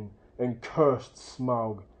hiding, and cursed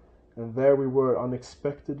Smaug, and there we were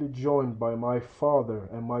unexpectedly joined by my father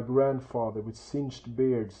and my grandfather with singed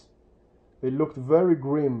beards. They looked very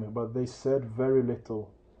grim, but they said very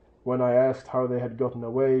little. When I asked how they had gotten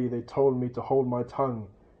away, they told me to hold my tongue,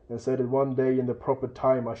 and said that one day in the proper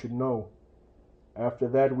time I should know. After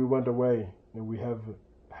that we went away, and we have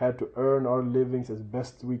had to earn our livings as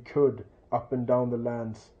best we could up and down the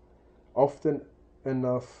lands, often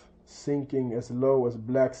enough sinking as low as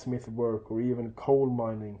blacksmith work or even coal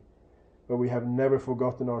mining, but we have never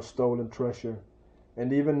forgotten our stolen treasure,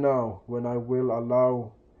 and even now, when I will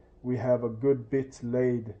allow we have a good bit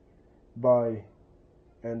laid by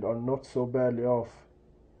and are not so badly off.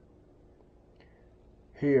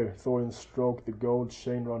 Here, Thorin stroked the gold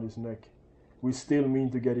chain round his neck. We still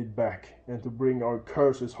mean to get it back, and to bring our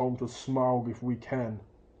curses home to Smaug if we can.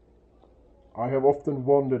 I have often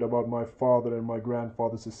wondered about my father and my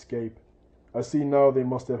grandfather's escape. I see now they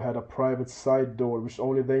must have had a private side door which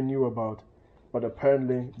only they knew about, but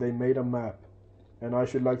apparently they made a map, and I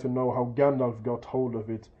should like to know how Gandalf got hold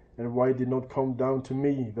of it, and why it did not come down to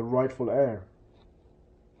me, the rightful heir.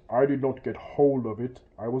 I did not get hold of it,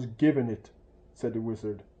 I was given it, said the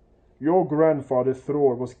wizard. Your grandfather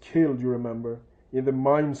Thror was killed, you remember, in the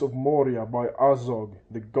mines of Moria by Azog,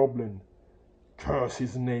 the goblin. Curse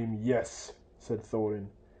his name, yes, said Thorin.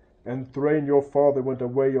 And Thrain, your father, went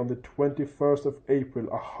away on the 21st of April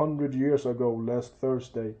 100 years ago last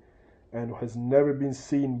Thursday, and has never been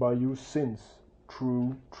seen by you since.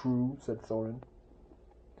 True, true, said Thorin.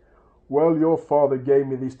 Well, your father gave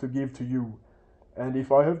me this to give to you, and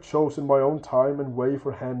if I have chosen my own time and way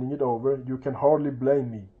for handing it over, you can hardly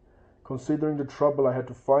blame me, considering the trouble I had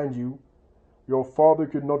to find you. Your father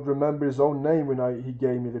could not remember his own name when he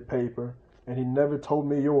gave me the paper, and he never told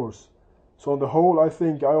me yours. So on the whole, I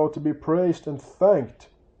think I ought to be praised and thanked.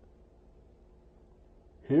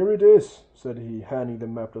 Here it is, said he, handing the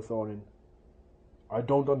map to Thorin. I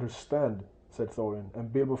don't understand, said Thorin,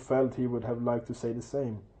 and Bilbo felt he would have liked to say the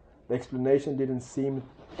same. The explanation didn't seem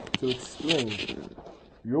to explain.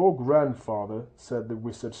 Your grandfather, said the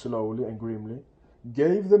wizard slowly and grimly,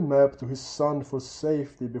 gave the map to his son for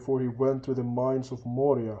safety before he went to the mines of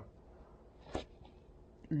Moria.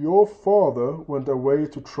 Your father went away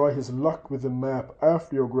to try his luck with the map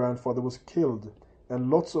after your grandfather was killed, and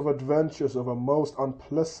lots of adventures of a most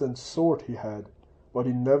unpleasant sort he had, but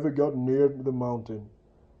he never got near the mountain.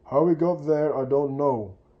 How he got there I don't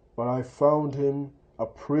know, but I found him a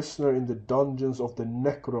prisoner in the dungeons of the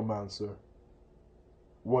necromancer.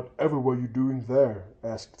 Whatever were you doing there?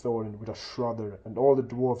 Asked Thorin with a shudder, and all the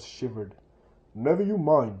dwarfs shivered. Never you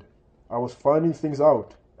mind. I was finding things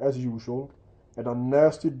out, as usual, and a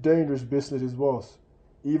nasty dangerous business it was.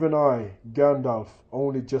 Even I, Gandalf,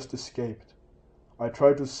 only just escaped. I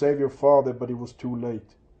tried to save your father, but it was too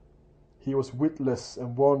late. He was witless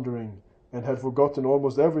and wandering, and had forgotten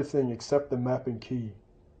almost everything except the map and key.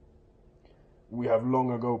 We have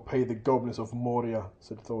long ago paid the goblins of Moria,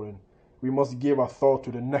 said Thorin. We must give a thought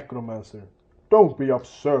to the necromancer. Don't be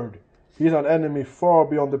absurd. He is an enemy far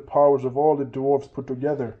beyond the powers of all the dwarfs put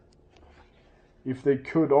together. If they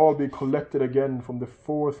could all be collected again from the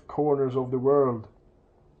four corners of the world.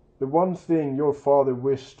 The one thing your father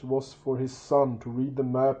wished was for his son to read the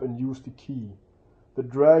map and use the key. The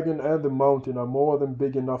dragon and the mountain are more than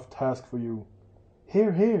big enough task for you.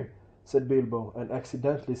 Hear, hear, said Bilbo, and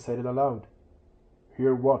accidentally said it aloud.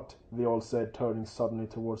 Hear what? They all said, turning suddenly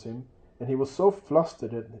towards him, and he was so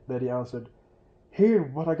flustered that he answered, Hear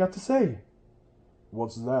what I got to say.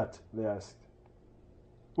 What's that? They asked.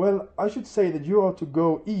 Well, I should say that you ought to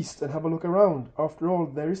go east and have a look around. After all,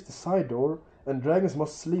 there is the side door, and dragons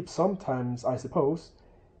must sleep sometimes, I suppose.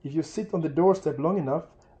 If you sit on the doorstep long enough,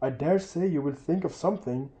 I dare say you will think of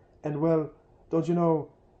something, and well, don't you know,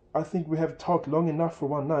 I think we have talked long enough for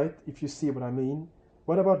one night, if you see what I mean.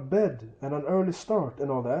 What about bed, and an early start, and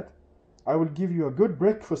all that? I will give you a good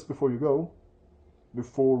breakfast before you go.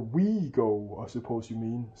 Before we go, I suppose you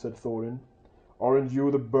mean, said Thorin. Aren't you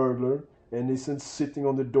the burglar, and isn't sitting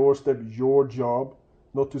on the doorstep your job,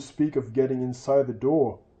 not to speak of getting inside the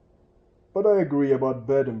door? But I agree about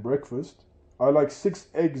bed and breakfast. I like 6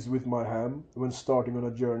 eggs with my ham when starting on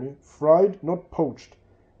a journey, fried, not poached,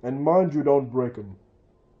 and mind you don't break 'em.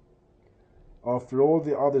 After all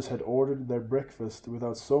the others had ordered their breakfast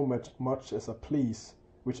without so much as a please,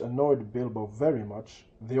 which annoyed Bilbo very much,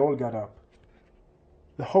 they all got up.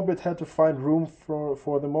 The Hobbit had to find room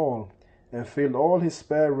for them all, and filled all his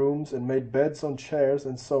spare rooms and made beds on chairs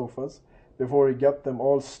and sofas before he got them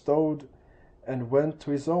all stowed, and went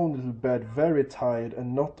to his own little bed very tired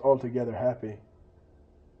and not altogether happy.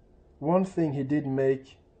 One thing he did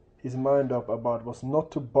make his mind up about was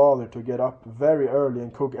not to bother to get up very early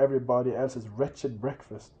and cook everybody else's wretched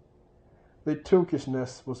breakfast. The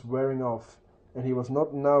tookishness was wearing off, and he was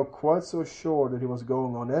not now quite so sure that he was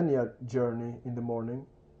going on any journey in the morning.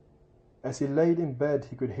 As he laid in bed,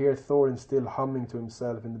 he could hear Thorin still humming to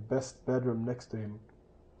himself in the best bedroom next to him.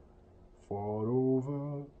 Far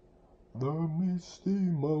over the misty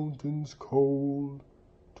mountains cold,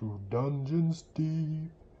 to dungeons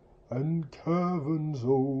deep and caverns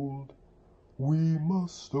old, we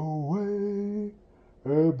must away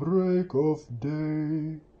ere break of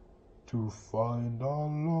day, to find our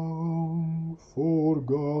long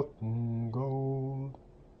forgotten gold.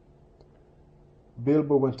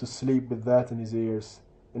 Bilbo went to sleep with that in his ears,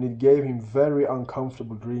 and it gave him very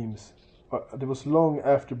uncomfortable dreams. It was long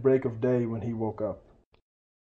after break of day when he woke up.